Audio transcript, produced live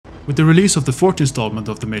With the release of the fourth installment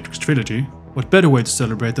of the Matrix trilogy, what better way to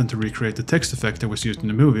celebrate than to recreate the text effect that was used in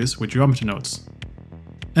the movies with geometry nodes?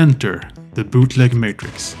 Enter the bootleg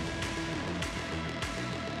Matrix.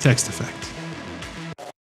 Text effect.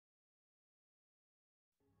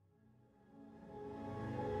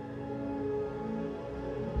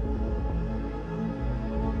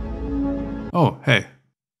 Oh, hey.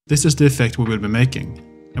 This is the effect we will be making,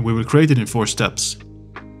 and we will create it in 4 steps.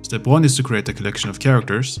 Step 1 is to create a collection of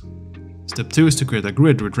characters. Step 2 is to create a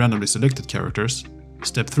grid with randomly selected characters.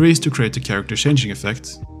 Step 3 is to create the character changing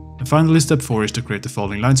effect. And finally, step 4 is to create the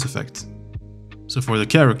falling lines effect. So for the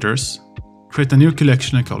characters, create a new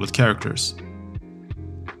collection and call it characters.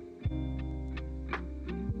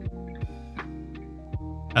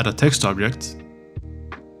 Add a text object.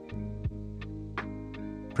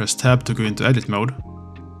 Press tab to go into edit mode.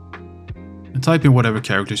 And type in whatever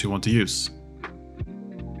characters you want to use.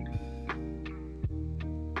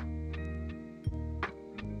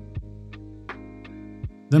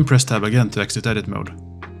 Then press tab again to exit edit mode.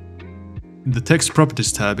 In the text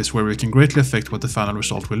properties tab is where we can greatly affect what the final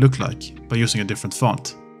result will look like by using a different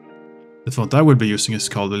font. The font I will be using is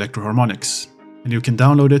called ElectroHarmonix, and you can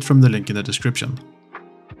download it from the link in the description.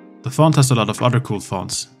 The font has a lot of other cool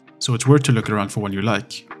fonts, so it's worth to look around for one you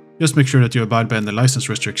like. Just make sure that you abide by the license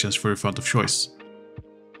restrictions for your font of choice.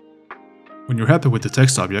 When you're happy with the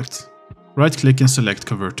text object, right click and select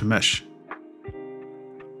Convert to Mesh.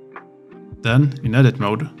 Then, in edit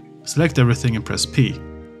mode, select everything and press P.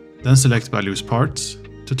 Then select by loose parts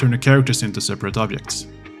to turn the characters into separate objects.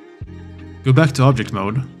 Go back to object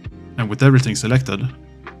mode, and with everything selected,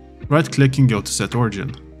 right click and go to Set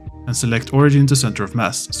Origin, and select Origin to Center of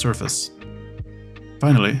Mass, Surface.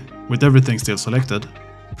 Finally, with everything still selected,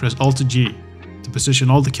 press Alt-G to position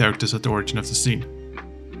all the characters at the origin of the scene.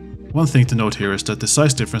 One thing to note here is that the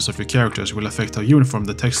size difference of your characters will affect how uniform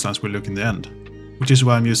the text lines will look in the end, which is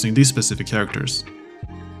why I'm using these specific characters.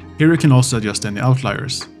 Here you can also adjust any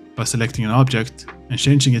outliers by selecting an object and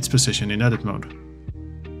changing its position in edit mode.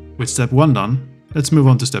 With step 1 done, let's move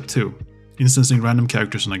on to step 2, instancing random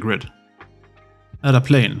characters on a grid. Add a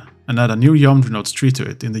plane and add a new geometry nodes tree to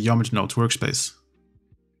it in the geometry nodes workspace.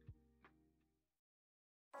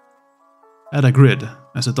 Add a grid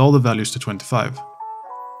and set all the values to 25.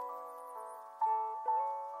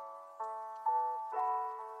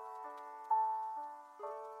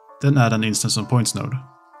 Then add an instance on points node.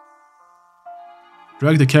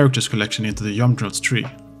 Drag the characters collection into the geometry nodes tree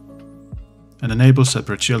and enable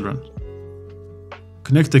separate children.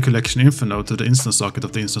 Connect the collection info node to the instance socket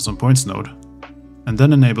of the instance on points node and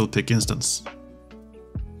then enable pick instance.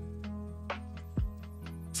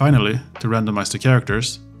 Finally, to randomize the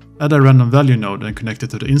characters, add a random value node and connect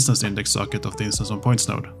it to the instance index socket of the instance on points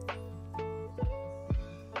node.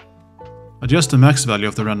 Adjust the max value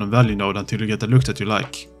of the random value node until you get a look that you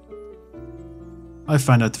like. I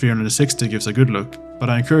find that 360 gives a good look, but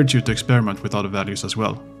I encourage you to experiment with other values as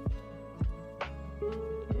well.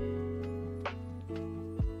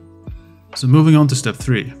 So moving on to step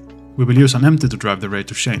 3, we will use an empty to drive the rate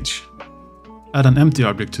of change. Add an empty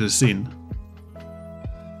object to the scene.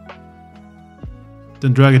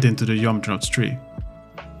 Then drag it into the geometry nodes tree.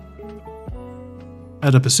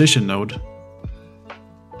 Add a position node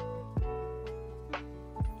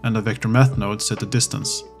and a vector math node set to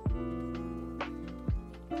distance.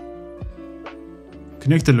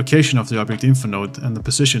 Connect the location of the object info node and the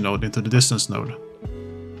position node into the distance node.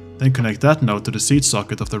 Then connect that node to the seed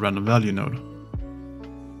socket of the random value node.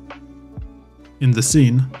 In the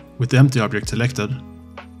scene, with the empty object selected,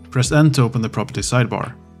 press N to open the properties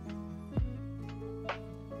sidebar.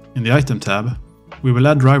 In the item tab, we will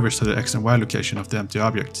add drivers to the X and Y location of the empty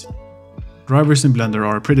object. Drivers in Blender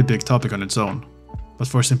are a pretty big topic on its own, but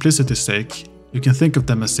for simplicity's sake, you can think of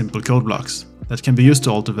them as simple code blocks that can be used to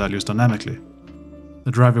alter values dynamically. The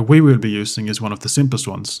driver we will be using is one of the simplest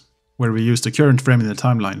ones, where we use the current frame in the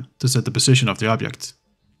timeline to set the position of the object.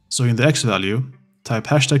 So in the X value, type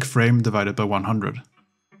 #frame divided by 100.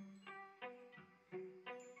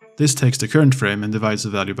 This takes the current frame and divides the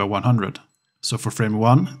value by 100. So for frame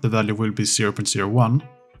 1, the value will be 0.01,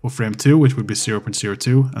 for frame 2 it will be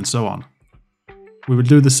 0.02, and so on. We will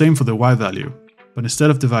do the same for the Y value, but instead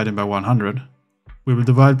of dividing by 100, we will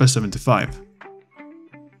divide by 75.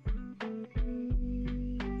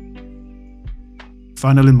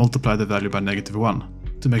 Finally multiply the value by -1,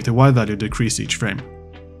 to make the Y value decrease each frame.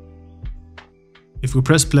 If we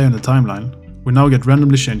press play on the timeline, we now get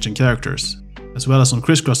randomly changing characters, as well as some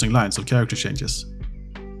crisscrossing lines of character changes.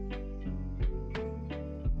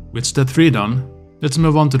 With step 3 done, let's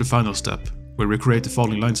move on to the final step, where we create the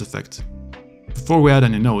falling lines effect. Before we add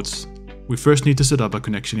any nodes, we first need to set up a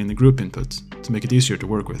connection in the group input to make it easier to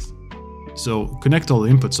work with. So connect all the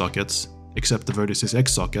input sockets, except the vertices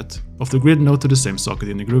X socket, of the grid node to the same socket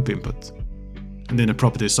in the group input. And in the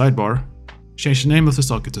properties sidebar, change the name of the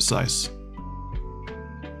socket to size.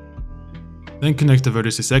 Then connect the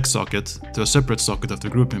vertices X socket to a separate socket of the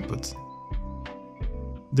group input.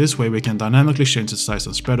 This way we can dynamically change the size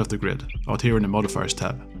and spread of the grid out here in the modifiers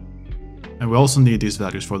tab. And we also need these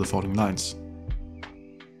values for the following lines.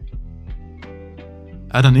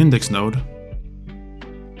 Add an index node,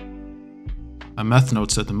 a math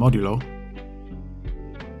node set to modulo,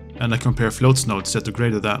 and a compare floats node set to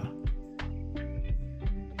greater than.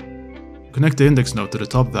 Connect the index node to the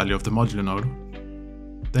top value of the modulo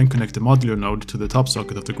node, then connect the modulo node to the top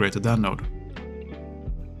socket of the greater than node.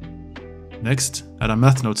 Next, add a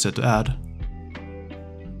math node set to add,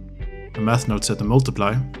 a math node set to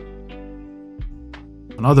multiply,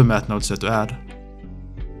 another math node set to add,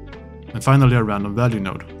 and finally a random value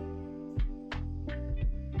node.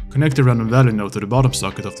 Connect the random value node to the bottom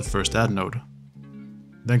socket of the first add node.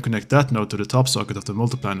 Then connect that node to the top socket of the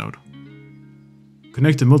multiply node.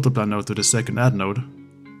 Connect the multiply node to the second add node,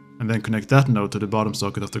 and then connect that node to the bottom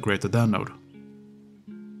socket of the greater than node.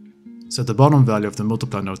 Set the bottom value of the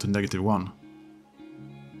multiply node to -1.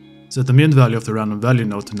 Set the min value of the random value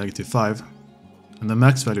node to -5, and the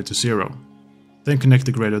max value to 0. Then connect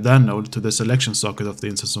the greater than node to the selection socket of the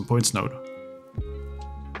instance on points node.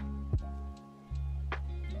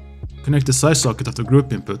 Connect the size socket of the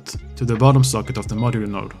group input to the bottom socket of the modulo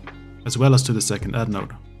node, as well as to the second add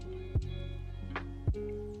node.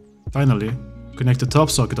 Finally, connect the top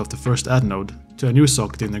socket of the first add node to a new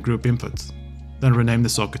socket in the group input, then rename the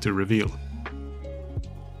socket to reveal.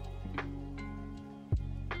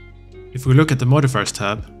 If we look at the modifiers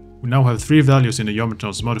tab, we now have 3 values in the geometry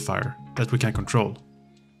nodes modifier that we can control.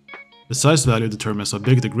 The size value determines how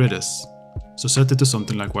big the grid is, so set it to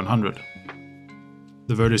something like 100.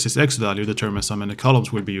 The vertices X value determines how many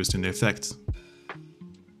columns will be used in the effect.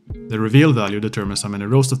 The reveal value determines how many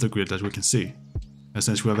rows of the grid that we can see, and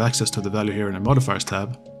since we have access to the value here in the modifiers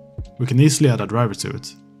tab, we can easily add a driver to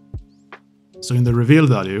it. So in the reveal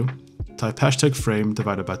value, type #frame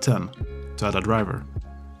divided by 10 to add a driver.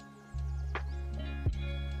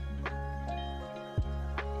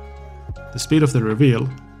 The speed of the reveal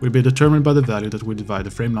will be determined by the value that we divide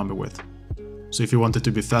the frame number with. So if you want it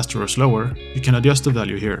to be faster or slower, you can adjust the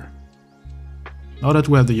value here. Now that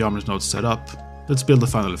we have the geometry nodes set up, let's build the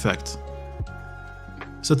final effect.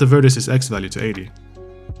 Set the vertices X value to 80.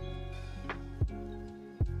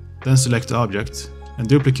 Then select the object and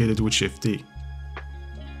duplicate it with Shift D.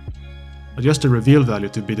 Adjust the reveal value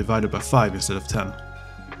to be divided by 5 instead of 10.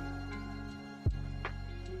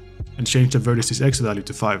 And change the vertices X value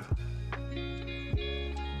to 5.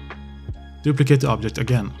 Duplicate the object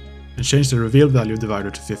again and change the reveal value divider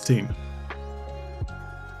to 15.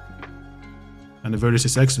 And the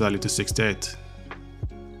vertices X value to 68.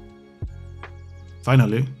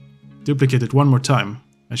 Finally, duplicate it one more time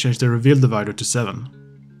and change the reveal divider to 7.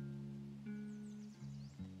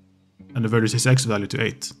 And the vertices X value to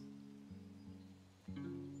 8.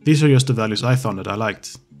 These are just the values I found that I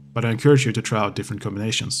liked, but I encourage you to try out different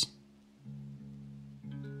combinations.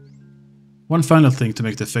 One final thing to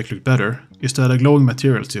make the effect look better is to add a glowing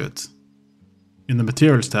material to it. In the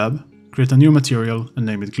Materials tab, create a new material and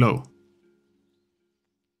name it Glow.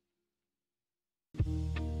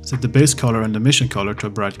 Set the base color and emission color to a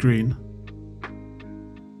bright green,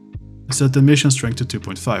 and set the emission strength to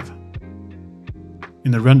 2.5.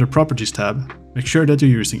 In the Render Properties tab, make sure that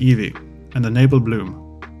you're using Eevee and enable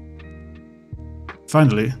Bloom.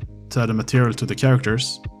 Finally, to add a material to the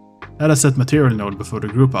characters, add a set material node before the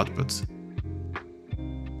group output.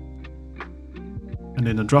 And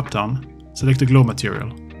in the dropdown, select the glow material.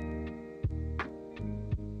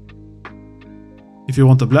 If you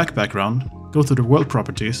want a black background, go to the world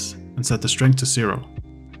properties and set the strength to 0.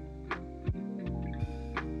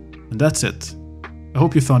 And that's it. I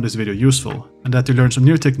hope you found this video useful and that you learned some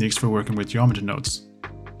new techniques for working with geometry nodes.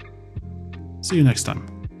 See you next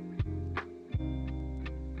time.